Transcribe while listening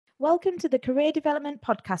Welcome to the Career Development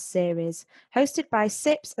Podcast Series, hosted by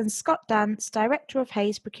SIPS and Scott Dance, Director of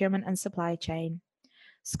Hays Procurement and Supply Chain.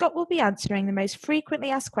 Scott will be answering the most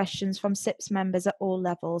frequently asked questions from SIPS members at all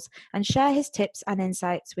levels and share his tips and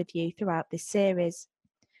insights with you throughout this series.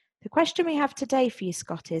 The question we have today for you,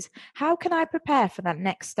 Scott, is how can I prepare for that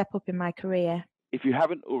next step up in my career? If you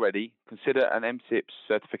haven't already, consider an MSIPS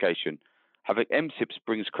certification. Having MSIPS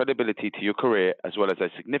brings credibility to your career as well as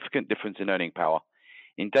a significant difference in earning power.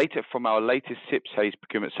 In data from our latest SIPS Hays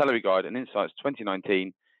Procurement Salary Guide and Insights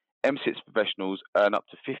 2019, MSIPS professionals earn up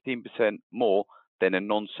to 15% more than their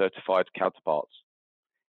non-certified counterparts.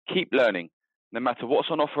 Keep learning. No matter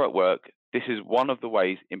what's on offer at work, this is one of the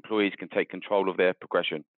ways employees can take control of their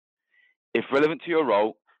progression. If relevant to your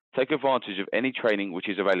role, take advantage of any training which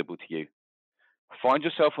is available to you. Find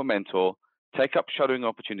yourself a mentor, take up shadowing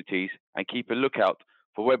opportunities, and keep a lookout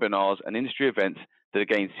for webinars and industry events that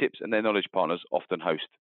again SIPS and their knowledge partners often host.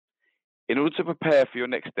 In order to prepare for your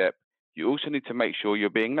next step, you also need to make sure you're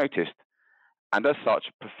being noticed, and as such,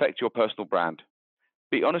 perfect your personal brand.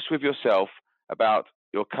 Be honest with yourself about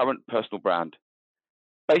your current personal brand.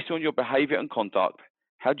 Based on your behavior and conduct,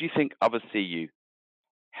 how do you think others see you?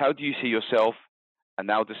 How do you see yourself? And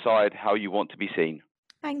now decide how you want to be seen.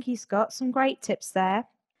 Thank you, Scott. Some great tips there.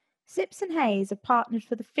 SIPS and Hays have partnered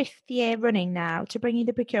for the 5th year running now to bring you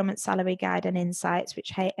the Procurement Salary Guide and Insights,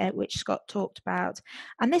 which Scott talked about.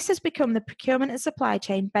 And this has become the procurement and supply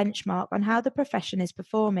chain benchmark on how the profession is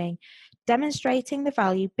performing, demonstrating the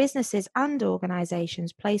value businesses and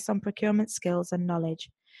organisations place on procurement skills and knowledge.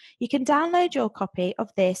 You can download your copy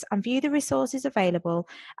of this and view the resources available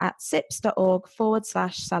at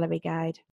sips.org/salary guide.